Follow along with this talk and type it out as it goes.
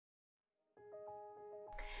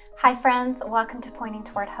Hi friends, welcome to Pointing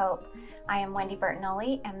Toward Hope. I am Wendy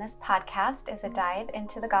Bertinoli, and this podcast is a dive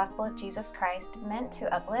into the gospel of Jesus Christ meant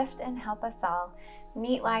to uplift and help us all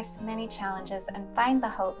meet life's many challenges and find the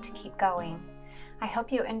hope to keep going. I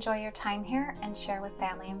hope you enjoy your time here and share with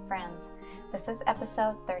family and friends. This is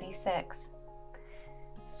episode 36.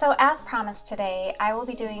 So as promised today, I will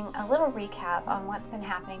be doing a little recap on what's been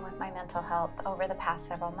happening with my mental health over the past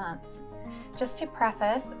several months. Just to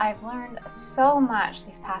preface, I've learned so much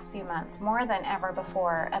these past few months, more than ever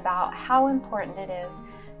before, about how important it is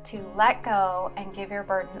to let go and give your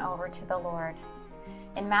burden over to the Lord.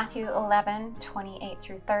 In Matthew 11:28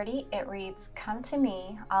 through 30, it reads, "Come to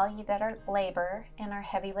me, all ye that are labor and are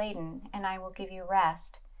heavy laden, and I will give you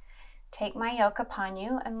rest. Take my yoke upon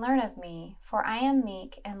you and learn of me, for I am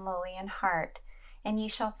meek and lowly in heart, and ye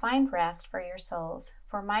shall find rest for your souls.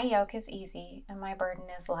 For my yoke is easy and my burden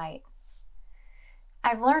is light."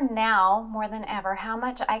 I've learned now more than ever how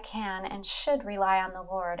much I can and should rely on the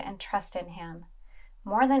Lord and trust in Him.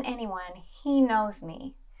 More than anyone, He knows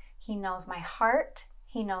me. He knows my heart.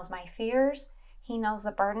 He knows my fears. He knows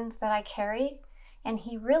the burdens that I carry, and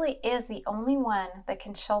He really is the only one that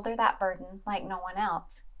can shoulder that burden like no one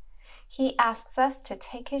else. He asks us to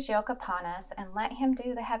take His yoke upon us and let Him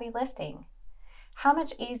do the heavy lifting. How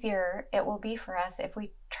much easier it will be for us if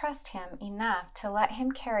we trust Him enough to let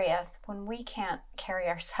Him carry us when we can't carry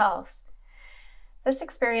ourselves. This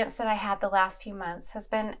experience that I had the last few months has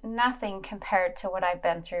been nothing compared to what I've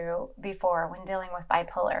been through before when dealing with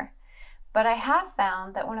bipolar. But I have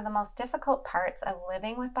found that one of the most difficult parts of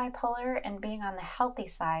living with bipolar and being on the healthy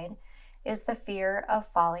side is the fear of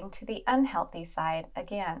falling to the unhealthy side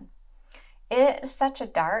again. It is such a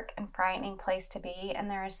dark and frightening place to be,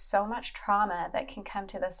 and there is so much trauma that can come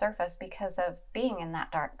to the surface because of being in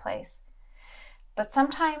that dark place. But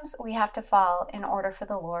sometimes we have to fall in order for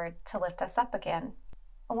the Lord to lift us up again.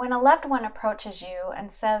 When a loved one approaches you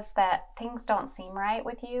and says that things don't seem right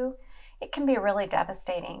with you, it can be really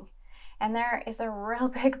devastating. And there is a real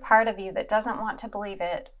big part of you that doesn't want to believe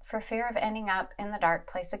it for fear of ending up in the dark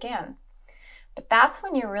place again. But that's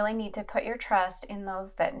when you really need to put your trust in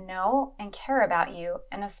those that know and care about you,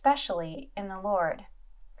 and especially in the Lord.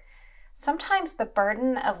 Sometimes the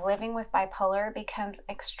burden of living with bipolar becomes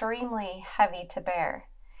extremely heavy to bear.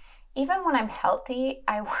 Even when I'm healthy,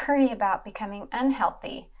 I worry about becoming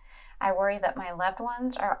unhealthy. I worry that my loved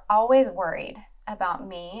ones are always worried about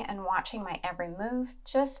me and watching my every move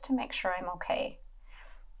just to make sure I'm okay.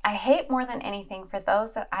 I hate more than anything for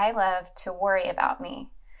those that I love to worry about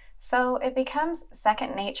me. So it becomes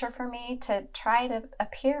second nature for me to try to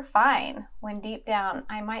appear fine when deep down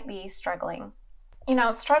I might be struggling.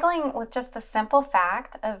 Struggling with just the simple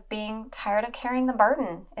fact of being tired of carrying the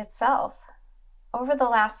burden itself. Over the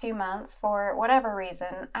last few months, for whatever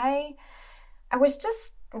reason, I was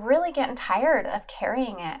just really getting tired of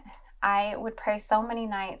carrying it. I would pray so many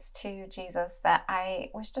nights to Jesus that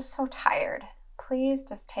I was just so tired. Please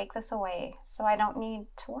just take this away so I don't need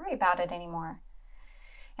to worry about it anymore.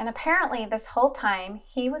 And apparently this whole time,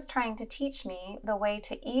 He was trying to teach me the way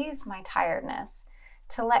to ease my tiredness,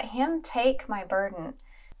 to let Him take my burden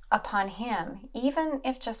upon Him, even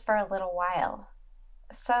if just for a little while.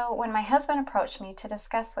 So when my husband approached me to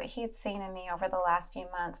discuss what he had seen in me over the last few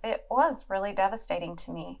months, it was really devastating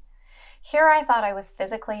to me. Here I thought I was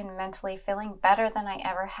physically and mentally feeling better than I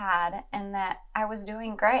ever had, and that I was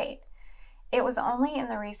doing great. It was only in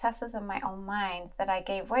the recesses of my own mind that I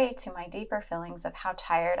gave way to my deeper feelings of how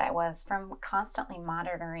tired I was from constantly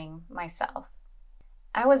monitoring myself.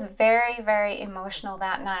 I was very, very emotional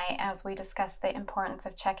that night as we discussed the importance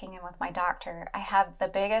of checking in with my doctor. I had the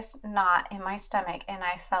biggest knot in my stomach and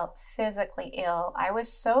I felt physically ill. I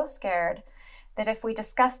was so scared that if we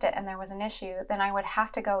discussed it and there was an issue, then I would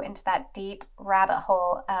have to go into that deep rabbit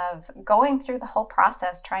hole of going through the whole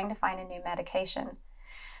process trying to find a new medication.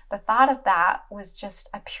 The thought of that was just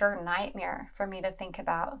a pure nightmare for me to think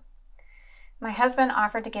about. My husband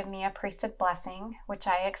offered to give me a priesthood blessing, which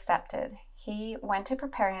I accepted. He went to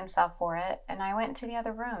prepare himself for it, and I went to the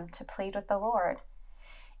other room to plead with the Lord.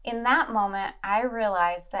 In that moment, I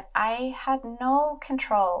realized that I had no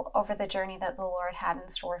control over the journey that the Lord had in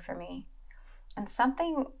store for me. And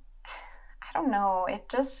something, it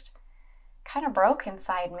just kind of broke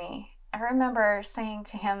inside me. I remember saying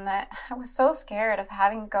to Him that I was so scared of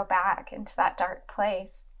having to go back into that dark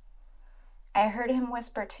place. I heard Him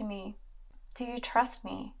whisper to me, "Do you trust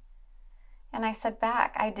me?" And I said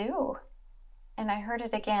back, "I do." And I heard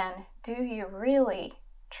it again, "Do you really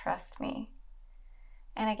trust me?"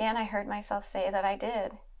 And again, I heard myself say that I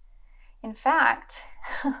did. In fact,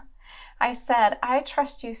 I said, I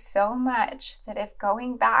trust you so much that if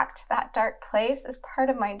going back to that dark place is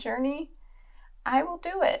part of my journey, I will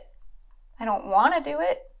do it. I don't want to do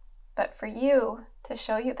it, but for you, to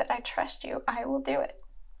show you that I trust you, I will do it.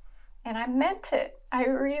 And I meant it. I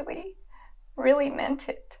really, really meant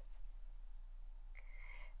it.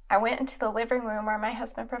 I went into the living room where my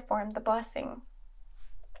husband performed the blessing.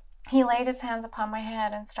 He laid his hands upon my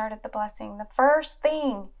head and started the blessing. The first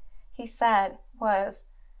thing he said was,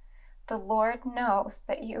 "The Lord knows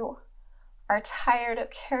that you are tired of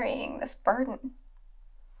carrying this burden.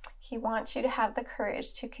 He wants you to have the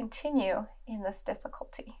courage to continue in this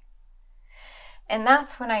difficulty." And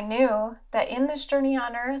that's when I knew that in this journey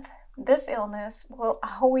on earth, this illness will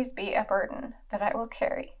always be a burden that I will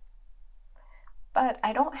carry. But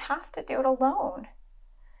I don't have to do it alone.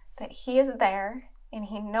 That He is there and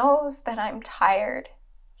He knows that I'm tired.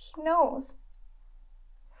 He knows.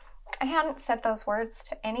 I hadn't said those words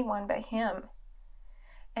to anyone but Him.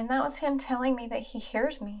 And that was Him telling me that He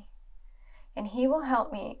hears me. And He will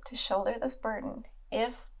help me to shoulder this burden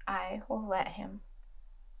if I will let Him.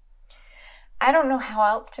 I don't know how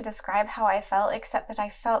else to describe how I felt except that I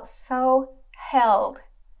felt so held.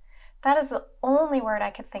 That is the only word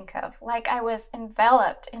I could think of, like I was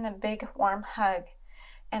enveloped in a big warm hug.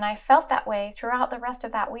 And I felt that way throughout the rest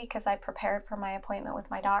of that week as I prepared for my appointment with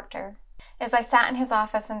my doctor. As I sat in his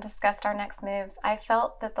office and discussed our next moves, I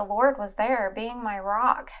felt that the Lord was there being my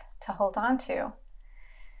rock to hold on to.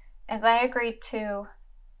 As I agreed to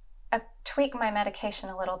tweak my medication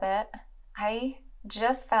a little bit, I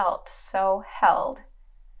just felt so held.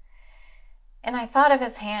 And I thought of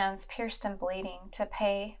His hands pierced and bleeding to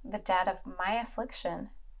pay the debt of my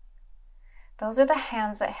affliction. Those are the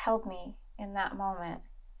hands that held me in that moment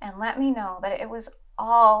and let me know that it was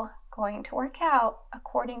all going to work out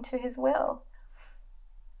according to His will.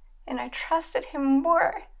 And I trusted Him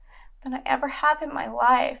more than I ever have in my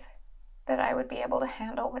life, that I would be able to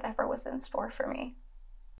handle whatever was in store for me.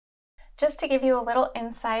 Just to give you a little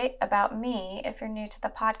insight about me, if you're new to the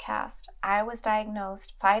podcast, I was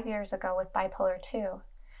diagnosed 5 years ago with bipolar 2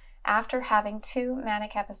 after having 2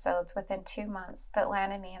 manic episodes within 2 months that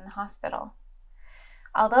landed me in the hospital.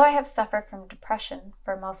 Although I have suffered from depression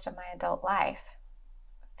for most of my adult life,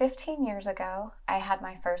 15 years ago, I had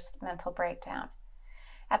my first mental breakdown.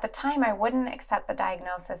 At the time, I wouldn't accept the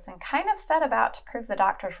diagnosis and kind of set about to prove the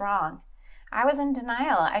doctors wrong. I was in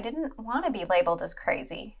denial. I didn't want to be labeled as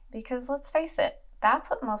crazy because, let's face it, that's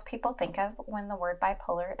what most people think of when the word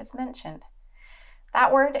bipolar is mentioned.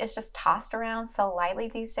 That word is just tossed around so lightly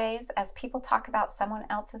these days as people talk about someone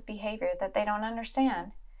else's behavior that they don't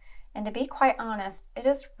understand. And to be quite honest, it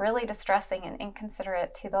is really distressing and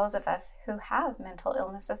inconsiderate to those of us who have mental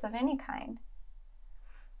illnesses of any kind.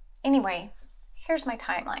 Anyway, here's my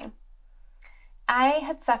timeline. I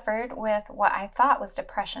had suffered with what I thought was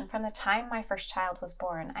depression from the time my first child was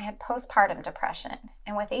born. I had postpartum depression,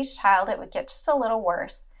 and with each child it would get just a little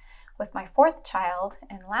worse. With my 4th child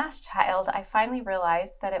and last child, I finally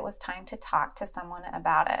realized that it was time to talk to someone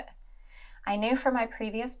about it. I knew from my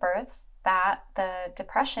previous births that the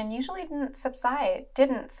depression usually didn't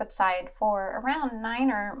subside for around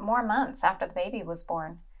 9 or more months after the baby was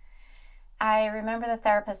born. I remember the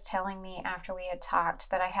therapist telling me after we had talked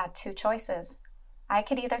that I had 2 choices. I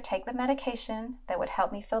could either take the medication that would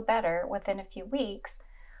help me feel better within a few weeks,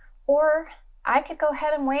 or I could go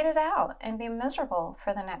ahead and wait it out and be miserable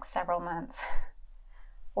for the next several months.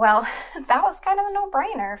 Well, that was kind of a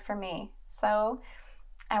no-brainer for me, so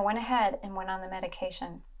I went ahead and went on the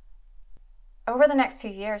medication. Over the next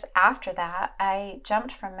few years after that, I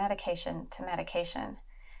jumped from medication to medication.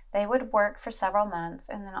 They would work for several months,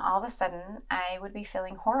 and then all of a sudden, I would be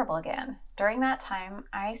feeling horrible again. During that time,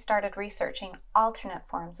 I started researching alternate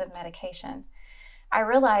forms of medication. I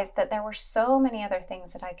realized that there were so many other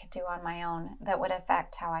things that I could do on my own that would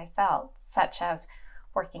affect how I felt, such as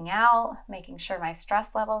working out, making sure my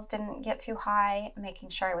stress levels didn't get too high, making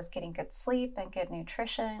sure I was getting good sleep and good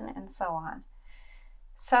nutrition, and so on.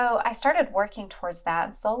 So I started working towards that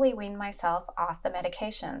and slowly weaned myself off the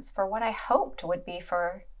medications for what I hoped would be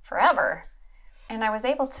for forever. And I was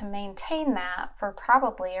able to maintain that for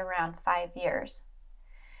probably around 5 years.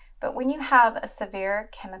 But when you have a severe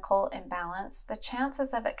chemical imbalance, the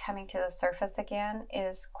chances of it coming to the surface again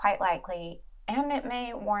is quite likely, and it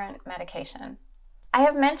may warrant medication. I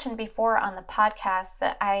have mentioned before on the podcast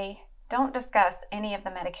that I don't discuss any of the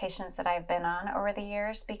medications that I've been on over the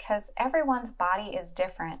years because everyone's body is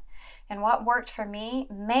different, and what worked for me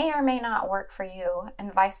may or may not work for you,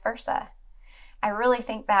 and vice versa. I really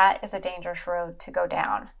think that is a dangerous road to go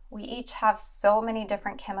down. We each have so many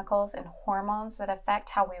different chemicals and hormones that affect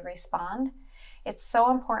how we respond, It's so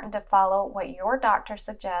important to follow what your doctor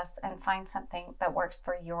suggests and find something that works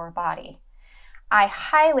for your body. I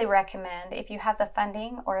highly recommend, if you have the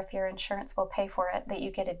funding or if your insurance will pay for it, that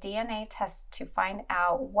you get a DNA test to find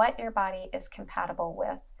out what your body is compatible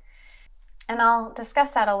with. And I'll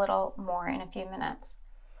discuss that a little more in a few minutes.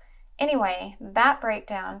 Anyway, that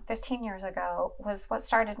breakdown 15 years ago was what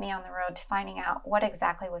started me on the road to finding out what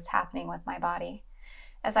exactly was happening with my body.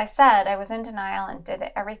 As I said, I was in denial and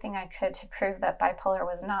did everything I could to prove that bipolar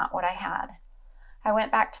was not what I had. I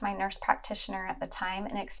went back to my nurse practitioner at the time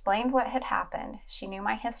and explained what had happened. She knew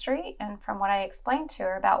my history, and from what I explained to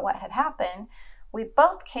her about what had happened, we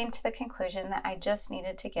both came to the conclusion that I just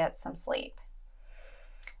needed to get some sleep.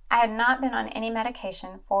 I had not been on any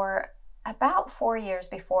medication for about 4 years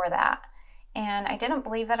before that, and I didn't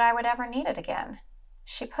believe that I would ever need it again.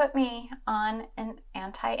 She put me on an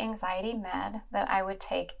anti-anxiety med that I would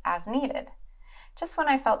take as needed. Just when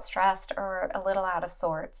I felt stressed or a little out of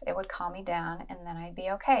sorts, it would calm me down and then I'd be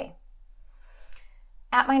okay.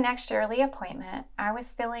 At my next yearly appointment, I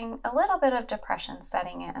was feeling a little bit of depression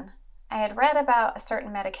setting in. I had read about a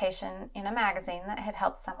certain medication in a magazine that had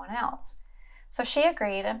helped someone else, so she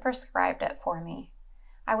agreed and prescribed it for me.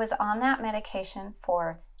 I was on that medication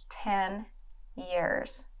for 10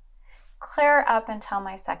 years, clear up until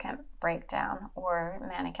my second breakdown or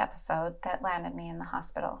manic episode that landed me in the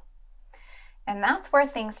hospital. And that's where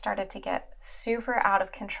things started to get super out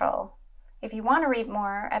of control. If you want to read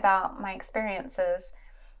more about my experiences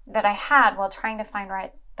that I had while trying to find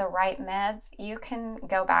the right meds, you can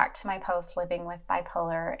go back to my post, Living with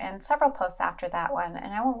Bipolar, and several posts after that one,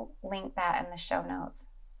 and I will link that in the show notes.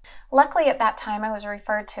 Luckily, at that time, I was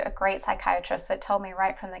referred to a great psychiatrist that told me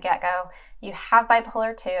right from the get-go, you have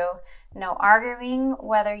bipolar 2, no arguing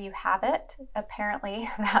whether you have it. Apparently,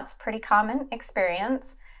 that's pretty common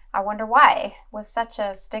experience. I wonder why. With such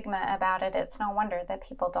a stigma about it, it's no wonder that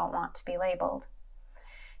people don't want to be labeled.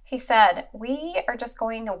 He said, we are just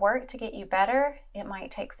going to work to get you better. It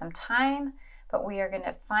might take some time, but we are going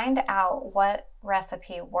to find out what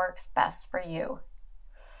recipe works best for you.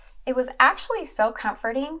 It was actually so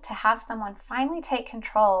comforting to have someone finally take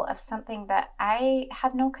control of something that I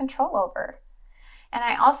had no control over. And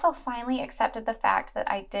I also finally accepted the fact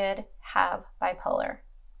that I did have bipolar.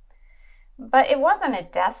 But it wasn't a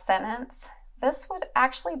death sentence. This would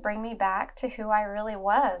actually bring me back to who I really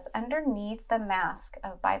was underneath the mask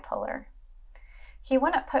of bipolar. He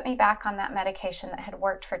wouldn't put me back on that medication that had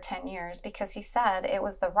worked for 10 years because he said it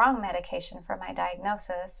was the wrong medication for my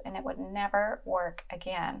diagnosis and it would never work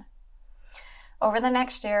again. Over the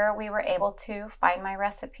next year, we were able to find my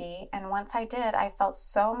recipe, and once I did, I felt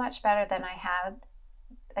so much better than I had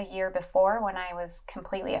a year before when I was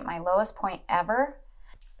completely at my lowest point ever.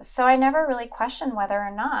 So I never really questioned whether or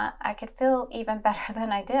not I could feel even better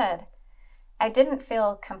than I did. I didn't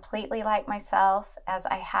feel completely like myself as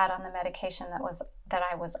I had on the medication that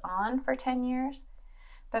I was on for 10 years.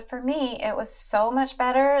 But for me, it was so much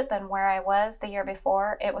better than where I was the year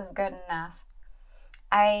before. It was good enough.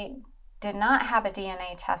 I did not have a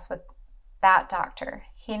DNA test with that doctor.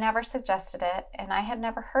 He never suggested it, and I had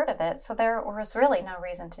never heard of it, so there was really no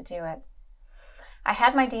reason to do it. I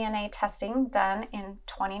had my DNA testing done in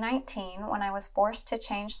 2019 when I was forced to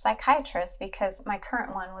change psychiatrists because my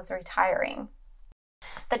current one was retiring.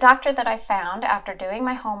 The doctor that I found after doing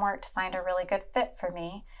my homework to find a really good fit for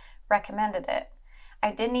me recommended it.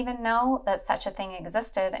 I didn't even know that such a thing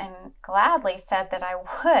existed and gladly said that I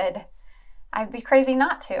would. I'd be crazy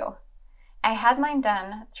not to. I had mine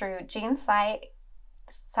done through GeneSight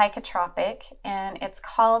Psychotropic, and it's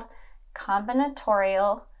called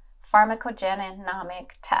Combinatorial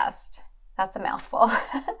Pharmacogenomic Test. That's a mouthful.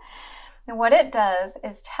 And what it does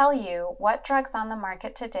is tell you what drugs on the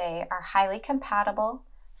market today are highly compatible,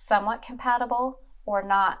 somewhat compatible, or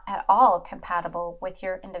not at all compatible with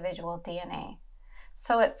your individual DNA.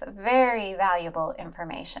 So it's very valuable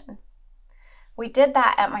information. We did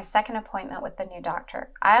that at my second appointment with the new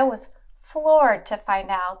doctor. I was floored to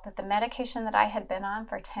find out that the medication that I had been on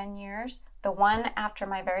for 10 years, the one after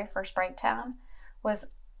my very first breakdown,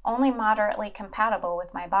 was only moderately compatible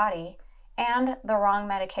with my body and the wrong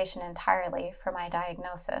medication entirely for my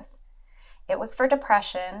diagnosis. It was for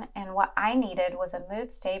depression, and what I needed was a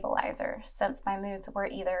mood stabilizer since my moods were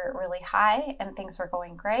either really high and things were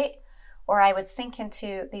going great, or I would sink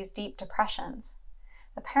into these deep depressions.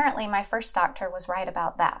 Apparently, my first doctor was right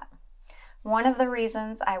about that. One of the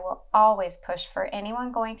reasons I will always push for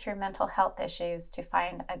anyone going through mental health issues to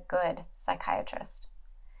find a good psychiatrist.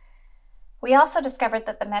 We also discovered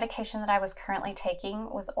that the medication that I was currently taking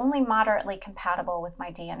was only moderately compatible with my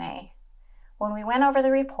DNA. When we went over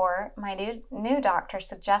the report, my new doctor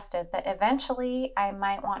suggested that eventually I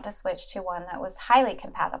might want to switch to one that was highly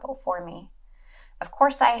compatible for me. Of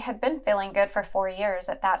course, I had been feeling good for 4 years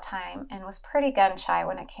at that time and was pretty gun-shy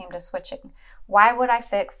when it came to switching. Why would I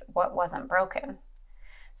fix what wasn't broken?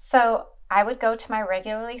 So I would go to my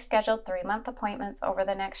regularly scheduled 3-month appointments over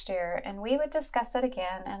the next year, and we would discuss it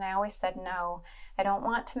again, and I always said, no, I don't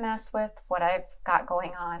want to mess with what I've got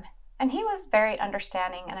going on. And he was very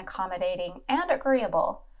understanding and accommodating and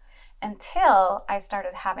agreeable until I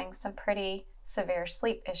started having some pretty severe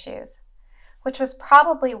sleep issues, which was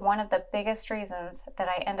probably one of the biggest reasons that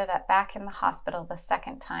I ended up back in the hospital the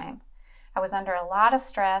second time. I was under a lot of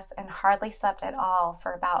stress and hardly slept at all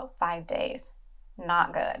for about 5 days.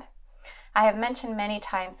 Not good. I have mentioned many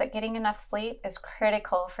times that getting enough sleep is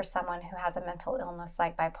critical for someone who has a mental illness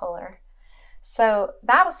like bipolar. So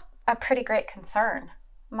that was a pretty great concern.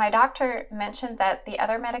 My doctor mentioned that the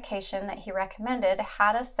other medication that he recommended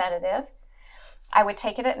had a sedative. I would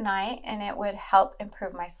take it at night and it would help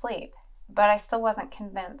improve my sleep, but I still wasn't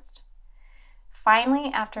convinced.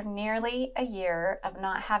 Finally, after nearly a year of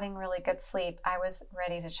not having really good sleep, I was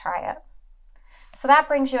ready to try it. So that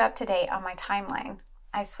brings you up to date on my timeline.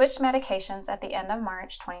 I switched medications at the end of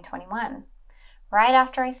March 2021, right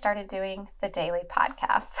after I started doing the daily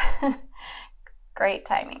podcasts. Great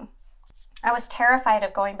timing. I was terrified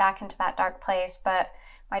of going back into that dark place, but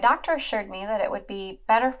my doctor assured me that it would be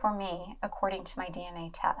better for me according to my DNA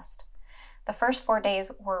test. The first 4 days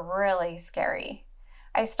were really scary.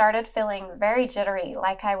 I started feeling very jittery,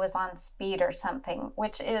 like I was on speed or something,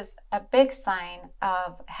 which is a big sign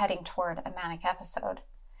of heading toward a manic episode.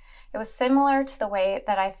 It was similar to the way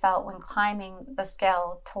that I felt when climbing the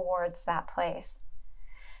scale towards that place.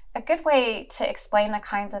 A good way to explain the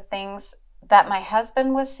kinds of things that my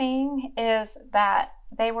husband was seeing is that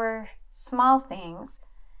they were small things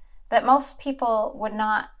that most people would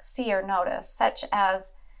not see or notice, such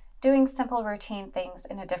as doing simple routine things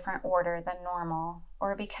in a different order than normal,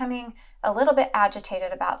 or becoming a little bit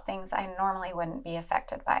agitated about things I normally wouldn't be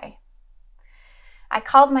affected by. I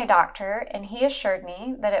called my doctor and he assured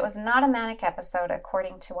me that it was not a manic episode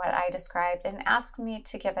according to what I described and asked me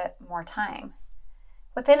to give it more time.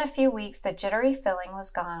 Within a few weeks, the jittery feeling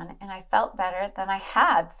was gone and I felt better than I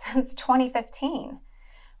had since 2015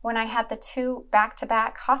 when I had the 2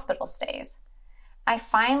 back-to-back hospital stays. I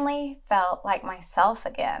finally felt like myself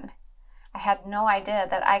again. I had no idea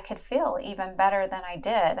that I could feel even better than I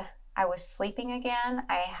did. I was sleeping again.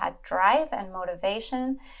 I had drive and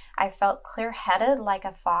motivation. I felt clear-headed, like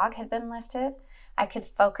a fog had been lifted. I could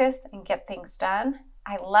focus and get things done.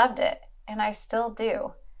 I loved it, and I still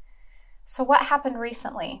do. So what happened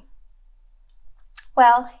recently?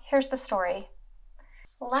 Well, here's the story.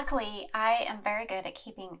 Luckily, I am very good at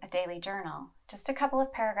keeping a daily journal. Just a couple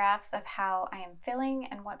of paragraphs of how I am feeling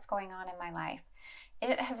and what's going on in my life.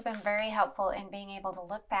 It has been very helpful in being able to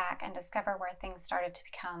look back and discover where things started to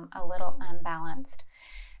become a little unbalanced.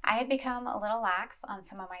 I had become a little lax on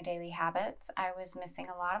some of my daily habits. I was missing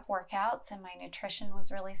a lot of workouts and my nutrition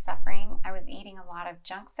was really suffering. I was eating a lot of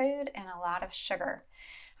junk food and a lot of sugar.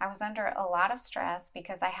 I was under a lot of stress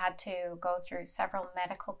because I had to go through several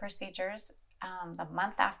medical procedures the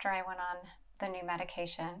month after I went on the new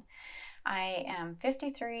medication. I am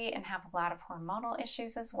 53 and have a lot of hormonal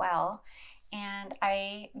issues as well. And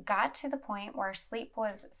I got to the point where sleep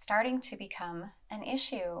was starting to become an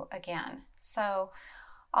issue again. So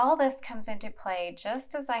all this comes into play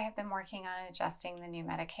just as I have been working on adjusting the new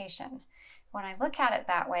medication. When I look at it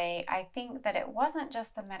that way, I think that it wasn't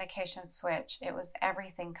just the medication switch, it was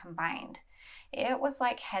everything combined. It was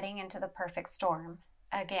like heading into the perfect storm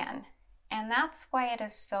again. And that's why it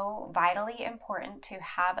is so vitally important to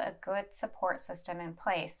have a good support system in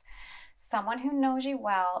place. Someone who knows you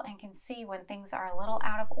well and can see when things are a little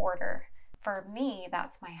out of order. For me,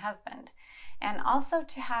 that's my husband. And also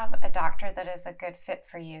to have a doctor that is a good fit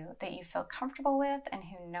for you, that you feel comfortable with and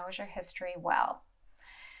who knows your history well.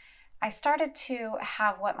 I started to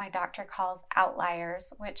have what my doctor calls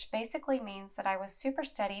outliers, which basically means that I was super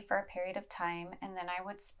steady for a period of time and then I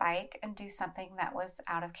would spike and do something that was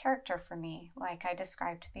out of character for me, like I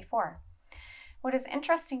described before. What is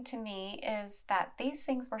interesting to me is that these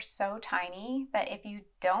things were so tiny that if you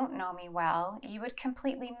don't know me well, you would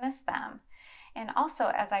completely miss them. And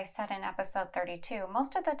also, as I said in episode 32,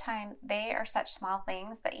 most of the time they are such small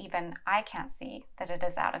things that even I can't see that it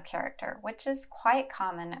is out of character, which is quite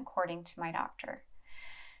common according to my doctor.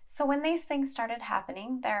 So when these things started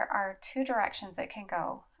happening, there are 2 directions it can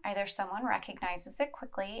go. Either someone recognizes it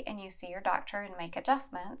quickly and you see your doctor and make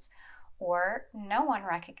adjustments, or no one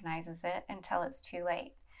recognizes it until it's too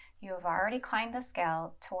late. you have already climbed the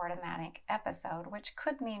scale toward a manic episode, which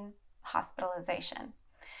could mean hospitalization.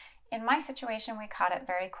 In my situation, we caught it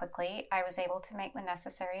very quickly. I was able to make the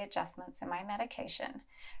necessary adjustments in my medication.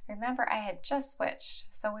 Remember, I had just switched,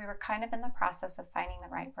 so we were kind of in the process of finding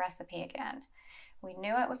the right recipe again. We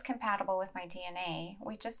knew it was compatible with my DNA.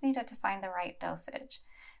 We just needed to find the right dosage.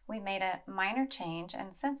 We made a minor change,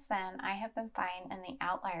 and since then, I have been fine and the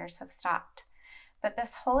outliers have stopped. But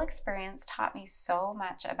this whole experience taught me so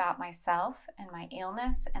much about myself and my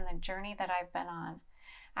illness and the journey that I've been on.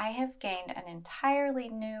 I have gained an entirely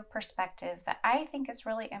new perspective that I think is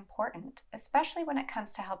really important, especially when it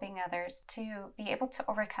comes to helping others to be able to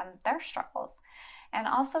overcome their struggles, and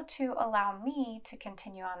also to allow me to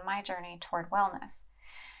continue on my journey toward wellness.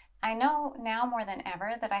 I know now more than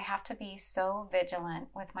ever that I have to be so vigilant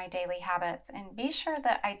with my daily habits and be sure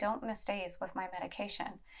that I don't miss days with my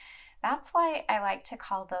medication. That's why I like to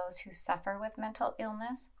call those who suffer with mental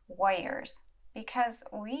illness warriors, because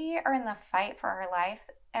we are in the fight for our lives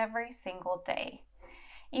every single day.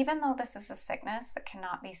 Even though this is a sickness that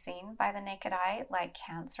cannot be seen by the naked eye, like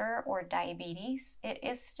cancer or diabetes, it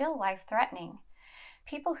is still life-threatening.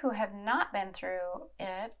 People who have not been through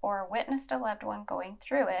it or witnessed a loved one going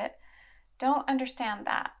through it don't understand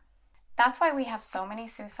that. That's why we have so many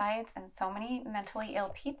suicides and so many mentally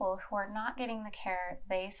ill people who are not getting the care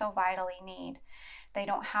they so vitally need. They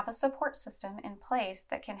don't have a support system in place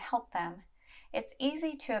that can help them. It's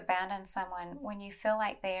easy to abandon someone when you feel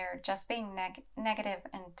like they are just being negative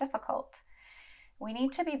and difficult. We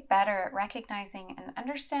need to be better at recognizing and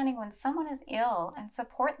understanding when someone is ill and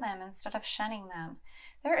support them instead of shunning them.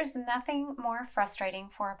 There is nothing more frustrating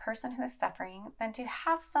for a person who is suffering than to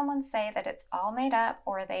have someone say that it's all made up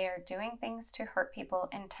or they are doing things to hurt people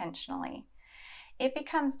intentionally. It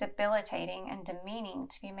becomes debilitating and demeaning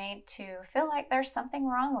to be made to feel like there's something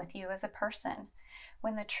wrong with you as a person,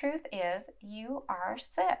 when the truth is you are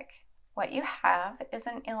sick. What you have is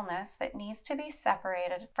an illness that needs to be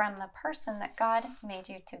separated from the person that God made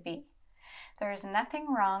you to be. There is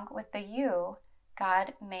nothing wrong with the you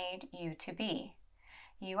God made you to be.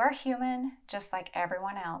 You are human just like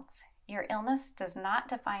everyone else. Your illness does not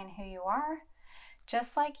define who you are,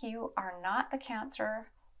 just like you are not the cancer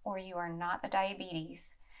or you are not the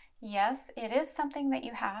diabetes. Yes, it is something that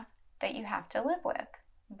you have to live with,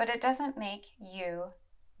 but it doesn't make you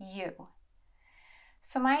you.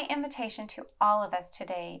 So my invitation to all of us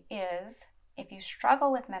today is, if you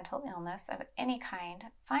struggle with mental illness of any kind,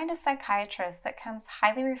 find a psychiatrist that comes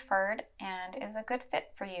highly referred and is a good fit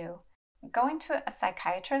for you. Going to a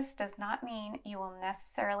psychiatrist does not mean you will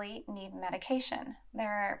necessarily need medication.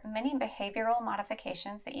 There are many behavioral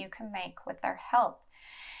modifications that you can make with their help.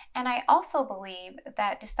 And I also believe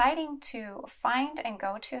that deciding to find and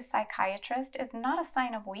go to a psychiatrist is not a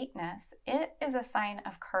sign of weakness. It is a sign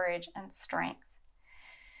of courage and strength.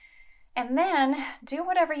 And then do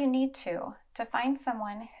whatever you need to find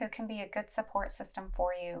someone who can be a good support system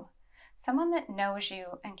for you. Someone that knows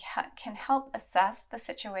you and can help assess the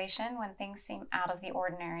situation when things seem out of the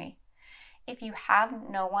ordinary. If you have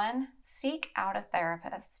no one, seek out a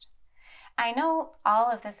therapist. I know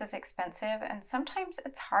all of this is expensive and sometimes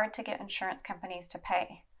it's hard to get insurance companies to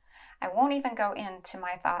pay. I won't even go into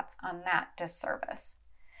my thoughts on that disservice.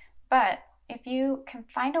 But if you can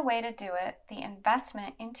find a way to do it, the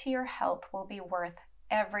investment into your health will be worth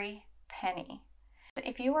every penny.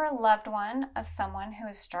 If you are a loved one of someone who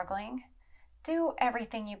is struggling, do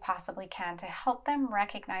everything you possibly can to help them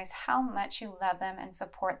recognize how much you love them and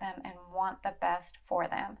support them and want the best for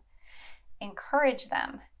them. Encourage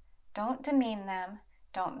them. Don't demean them.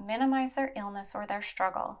 Don't minimize their illness or their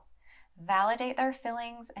struggle. Validate their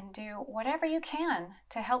feelings and do whatever you can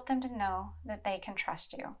to help them to know that they can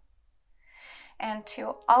trust you. And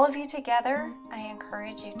to all of you together, I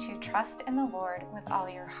encourage you to trust in the Lord with all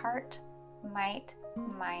your heart, might,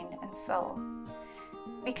 mind, and soul.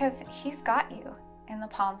 Because He's got you in the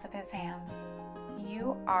palms of His hands.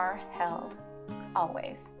 You are held,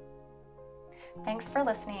 always. Thanks for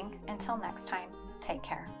listening. Until next time, take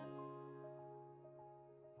care.